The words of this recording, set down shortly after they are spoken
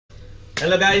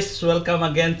Hello guys, welcome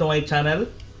again to my channel,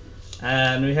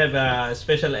 and we have a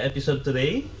special episode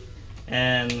today,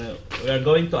 and we are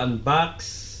going to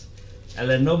unbox a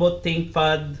Lenovo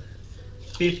ThinkPad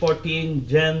P14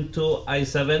 Gen 2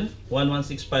 i7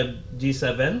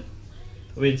 1165G7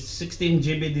 with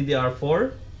 16GB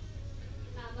DDR4,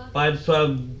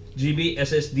 512GB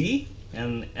SSD,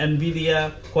 and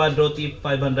NVIDIA Quadro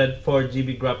T500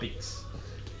 4GB graphics,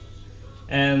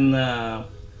 and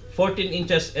 14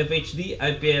 inches FHD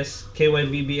IPS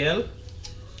KYBBL,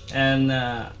 and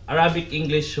Arabic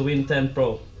English Win 10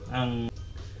 Pro ang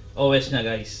OS niya,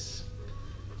 guys.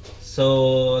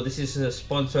 So this is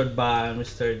sponsored by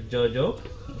Mr. Jojo.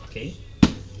 Okay,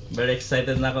 very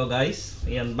excited na ako, guys,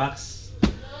 i-unbox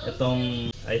itong,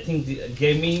 I think,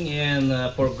 gaming and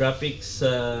for graphics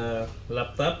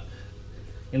laptop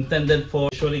intended for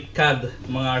usually CAD,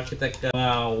 mga architect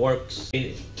works.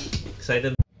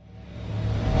 Excited.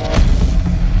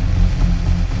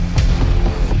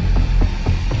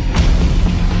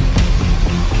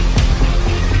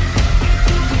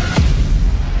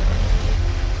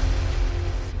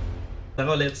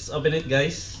 Let's open it,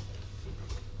 guys.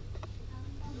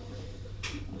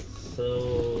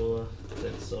 So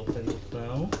let's open it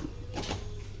now.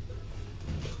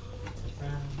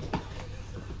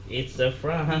 It's a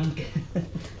Frank.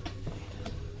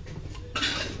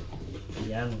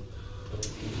 Yan.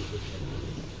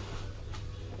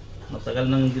 Matagal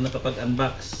nang hindi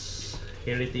nakapag-unbox.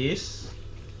 Here it is.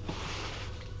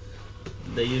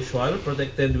 The usual,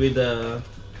 protected with the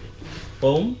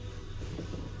foam.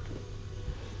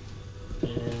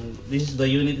 And this is the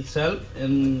unit itself,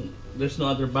 and there's no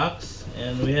other box.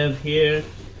 And we have here,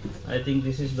 I think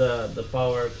this is the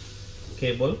power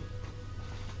cable.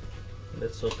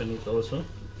 Let's open it also.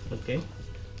 Okay,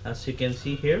 as you can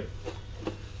see here,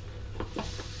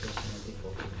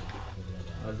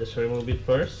 I'll just remove it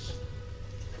first.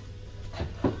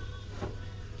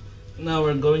 Now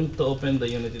we're going to open the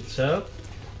unit itself.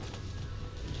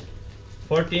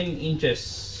 14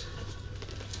 inches.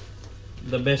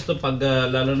 The best to pag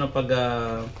lalo na pag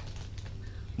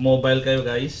mobile kayo,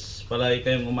 guys, palagi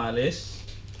kayong umalis,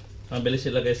 mabilis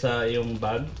ilagay sa iyong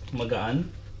bag, magaan.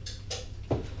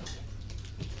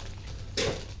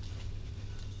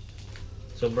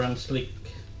 Sobrang slick,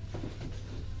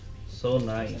 so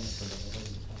nice.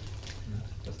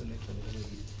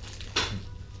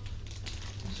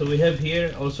 So we have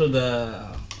here also the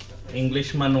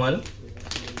English manual.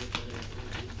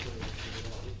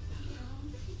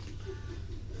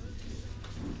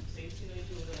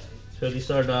 So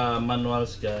these are the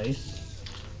manuals, guys.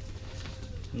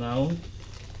 Now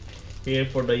here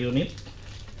for the unit,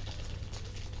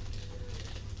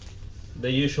 the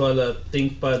usual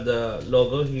ThinkPad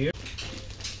logo here.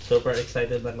 Super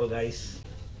excited na ako, guys.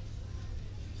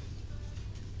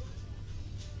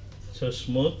 So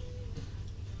smooth.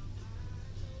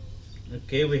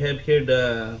 Okay, we have here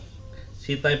the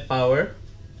C-type power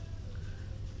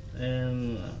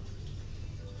and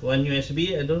one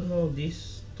USB. I don't know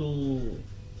these two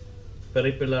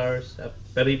peripherals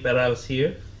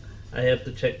here. I have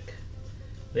to check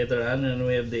later on. And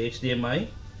we have the HDMI,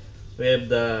 we have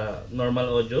the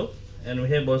normal audio, and we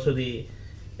have also the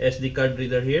SD card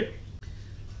reader here.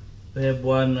 We have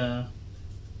one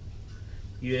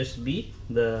USB,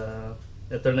 the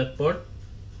Ethernet port,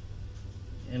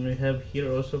 and we have here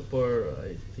also for,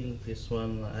 I think this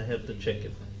one, I have to check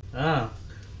it.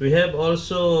 We have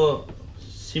also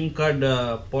SIM card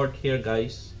port here,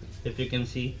 guys, if you can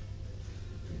see.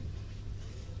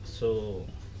 So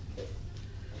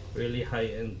really high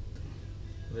end.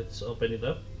 Let's open it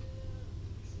up.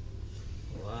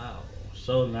 Wow,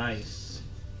 so nice.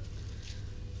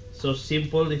 So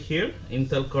simple here,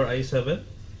 Intel Core i7,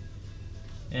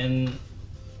 and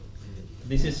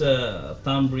this is a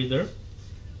thumb reader.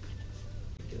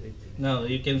 Now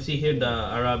you can see here the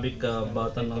Arabic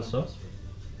button also,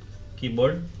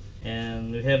 keyboard. And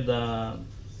we have the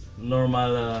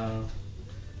normal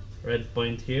red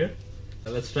point here.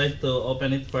 Let's try to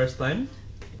open it first time.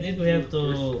 I think we have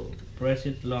to press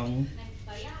it long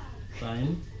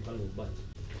time.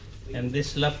 And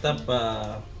this laptop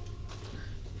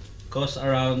costs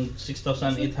around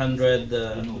 6,800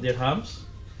 dirhams.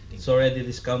 It's already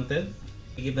discounted.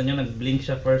 Kita nyo, nag-blink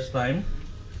siya first time.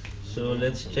 So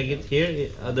let's check it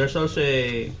here. There's also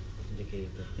a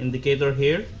indicator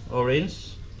here,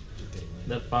 orange,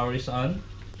 that power is on.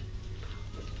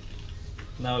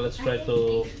 Now let's try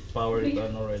to power it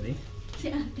on already.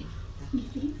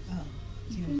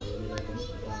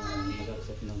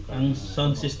 Ang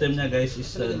sound system niya, guys,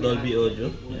 is Dolby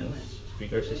Audio. Yan,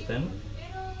 speaker system.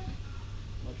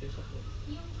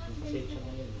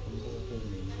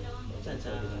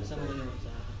 Saan? Sa mo yun?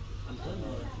 Sa Ampon?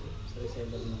 Sa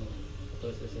receiver mo. Ito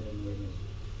sa receiver mo.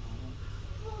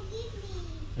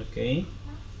 Okay.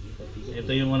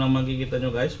 Ito yung unang makikita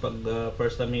nyo guys pag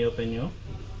first time i-open nyo.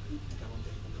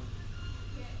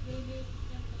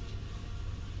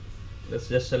 Let's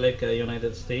just select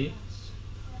United States,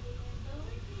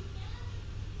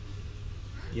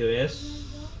 US.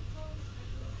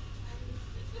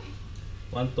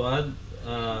 Want to add?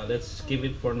 Let's skip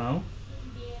it for now.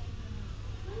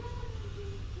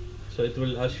 So it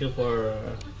will ask you for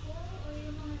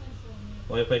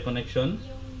Wi-Fi connection.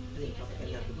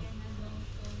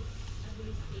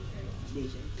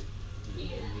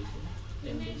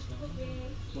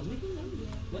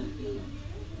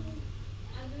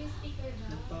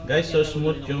 Guys, so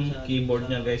smooth yung keyboard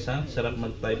niya guys ha. Sarap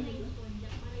mag-type.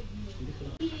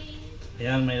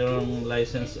 Ayan, mayroong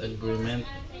license agreement.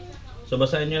 So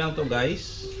basahin nyo lang to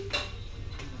guys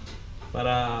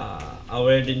para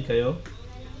aware din kayo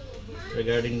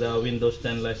regarding the Windows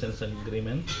 10 license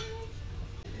agreement.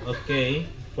 Okay,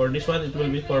 for this one it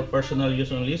will be for personal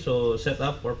use only, so set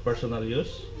up for personal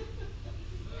use.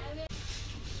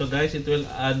 So guys, it will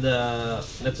add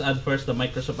let's add first the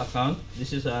Microsoft account. This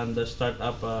is the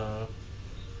startup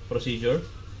procedure.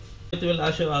 It will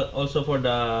ask you also for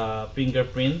the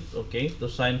fingerprint, okay, to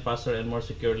sign faster and more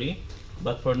securely.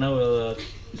 But for now, we'll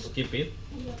skip it.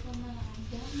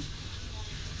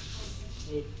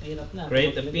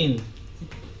 Create a pin.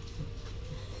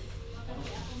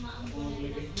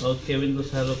 Okay, Windows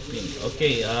Hello pin.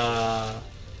 Okay,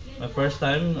 my first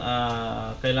time,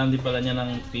 kailangan din pala niya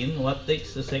ng pin. What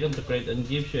takes a second to create and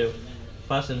gives you a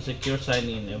fast and secure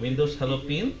sign-in? A Windows Hello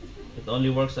pin. It only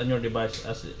works on your device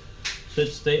as it should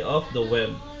stay off the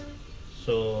web.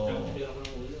 So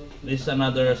this is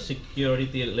another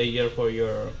security layer for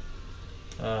your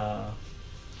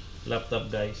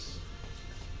laptop guys.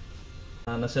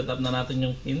 Na-set up na natin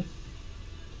yung pin.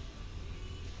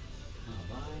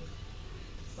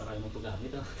 Para mo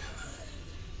gamit ah.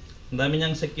 Ang dami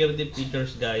niyang security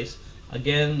features guys.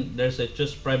 Again, there's a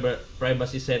choose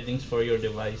privacy settings for your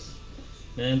device.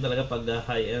 Ganyan talaga pag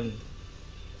high-end.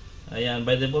 Ayan,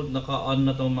 by default naka-on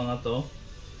na tong mga to.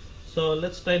 So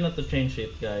let's try not to change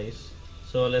it guys.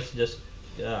 So let's just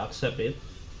accept it.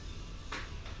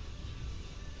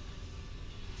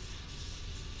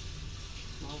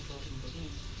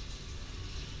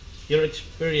 Your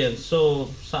experience. So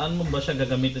saan mo ba siya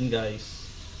gagamitin guys?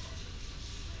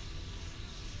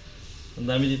 Ang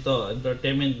dami dito,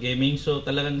 entertainment, gaming. So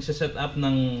talagang set up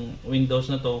ng Windows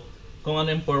na to kung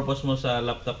ano yung purpose mo sa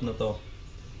laptop na to.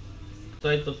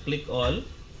 Try to click all.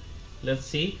 Let's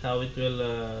see how it will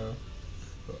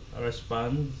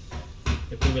respond.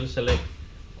 If we will select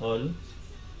all.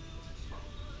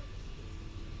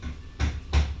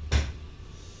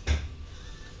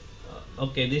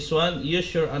 Okay, this one,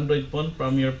 use your Android phone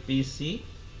from your PC.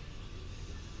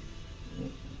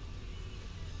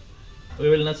 We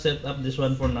will not set up this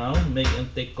one for now. Make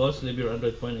and take calls. Leave your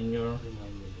Android phone in your...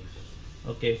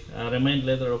 Okay, remind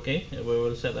later, okay? We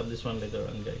will set up this one later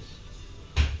on guys.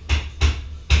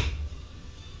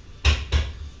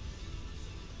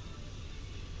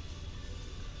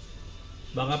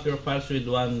 Backup your files with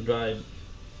OneDrive.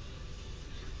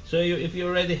 So if you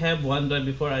already have OneDrive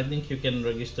before, I think you can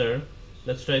register.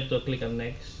 Let's try to click on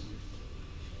next.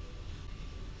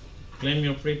 Claim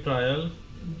your free trial.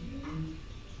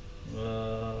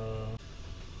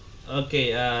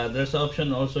 Okay, there's an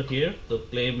option also here to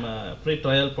claim free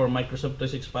trial for Microsoft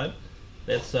 365.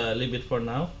 Let's leave it for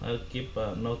now. I'll keep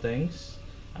no thanks.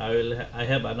 I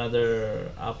have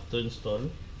another app to install.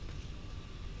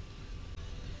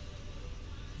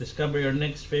 Discover your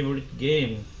next favorite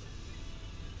game.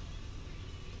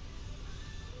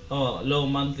 Oh, low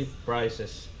monthly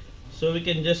prices. So we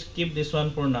can just keep this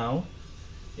one for now.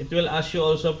 It will ask you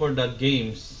also for the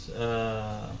games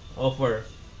offer.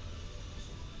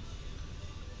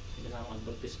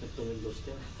 Advertisement to Windows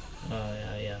 10.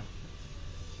 Yeah.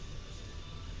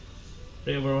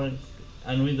 Favorite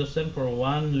and Windows 10 for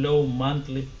one low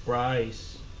monthly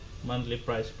price.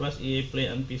 Plus EA Play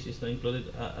and PC is not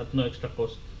included at no extra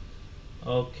cost.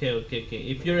 Okay.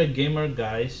 If you're a gamer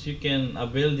guys, you can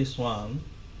avail this one.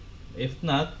 If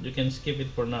not, you can skip it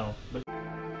for now.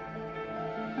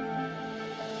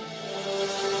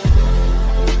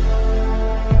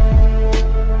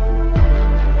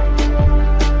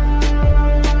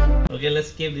 Okay,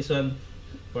 let's skip this one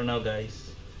for now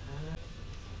guys.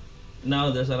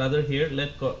 Now there's another here.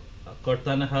 Let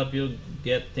Cortana help you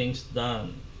get things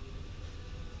done.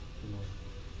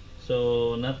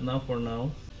 So not now, for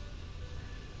now.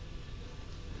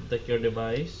 Take your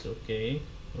device, okay.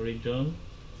 Region.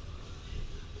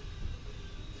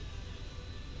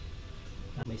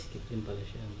 May skip din pala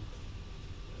siya.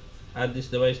 Add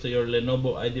this device to your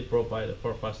Lenovo ID profile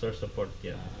for faster support.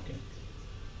 Yan. Okay.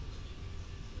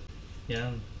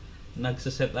 Yan.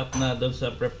 Nagsa-set up na doon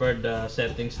sa preferred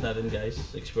settings natin guys.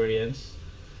 Experience.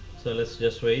 So let's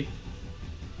just wait.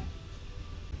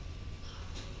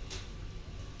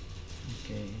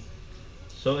 Okay.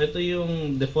 So ito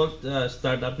yung default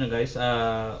startup na guys.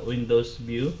 Windows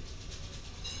view.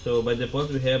 So by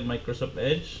default we have Microsoft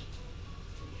Edge.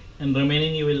 And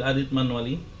remaining you will add it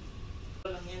manually.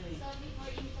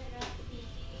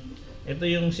 Ito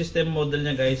yung system model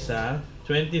niya guys sa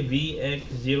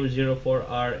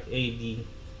 20VX004RAD.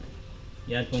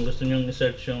 Yan kung gusto niyo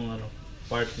i-search yung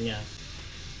part niya.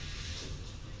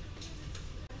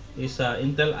 Is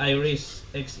Intel Iris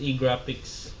Xe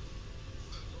graphics.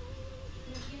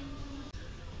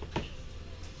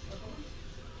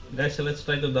 Guys, so let's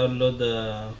try to download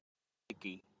the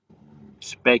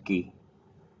Specky.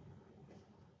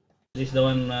 This is the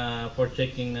one for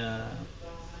checking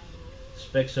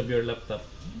specs of your laptop.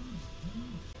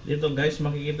 Dito guys,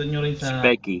 makikita nyo rin sa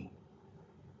Specky.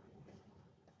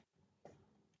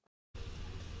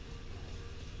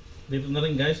 dito na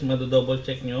rin guys, double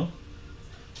check nyo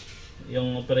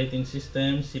yung operating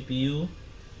system, CPU.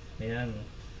 Ayan.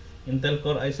 Intel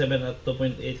Core i7 at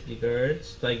 2.8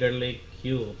 GHz, Tiger Lake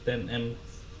Q 10M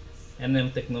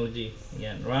NM technology.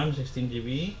 Ayan. RAM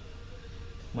 16GB.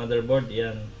 Motherboard,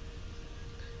 yan.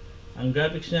 Ang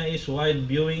graphics niya is wide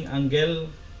viewing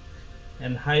angle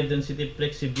and high density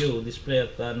flexi view display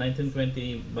at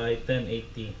 1920 by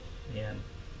 1080. Ayan.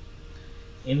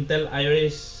 Intel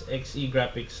Iris Xe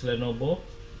graphics Lenovo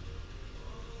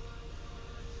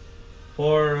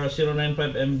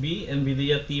 4095 MB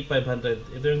NVIDIA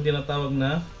T500. Ito yung tinatawag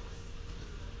na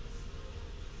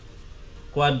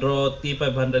Quadro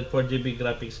T500 4GB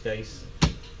graphics guys.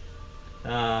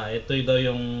 Ito daw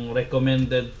yung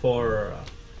recommended for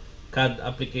CAD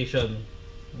application.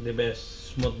 The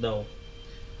best, smooth daw.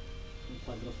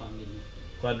 Quadro family.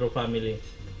 Quadro family.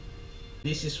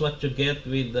 This is what you get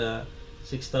with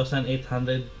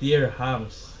 6,800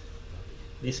 dirhams.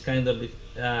 This kind of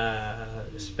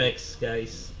specs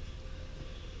guys.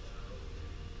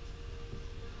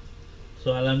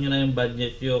 So alam nyo na yung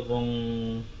budget nyo kung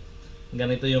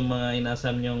ganito yung mga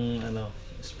inasam yung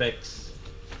specs.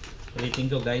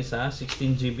 Ulitin ko guys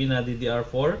 16GB na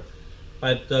DDR4,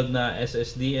 512 na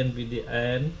SSD,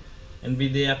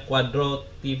 NVIDIA Quadro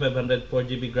T500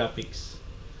 4GB graphics,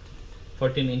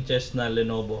 14 inches na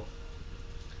Lenovo.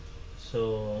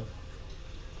 So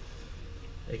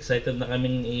excited na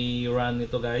kaming i-run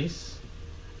ito guys.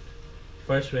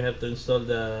 First we have to install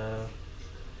the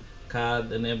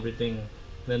CAD and everything,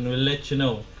 then we'll let you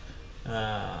know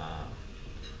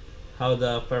how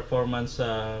the performance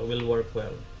will work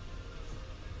well.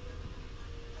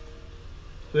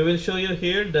 We will show you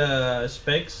here the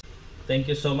specs. Thank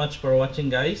you so much for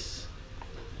watching guys.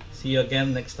 See you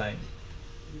again next time.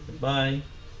 Bye.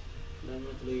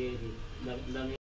 Dami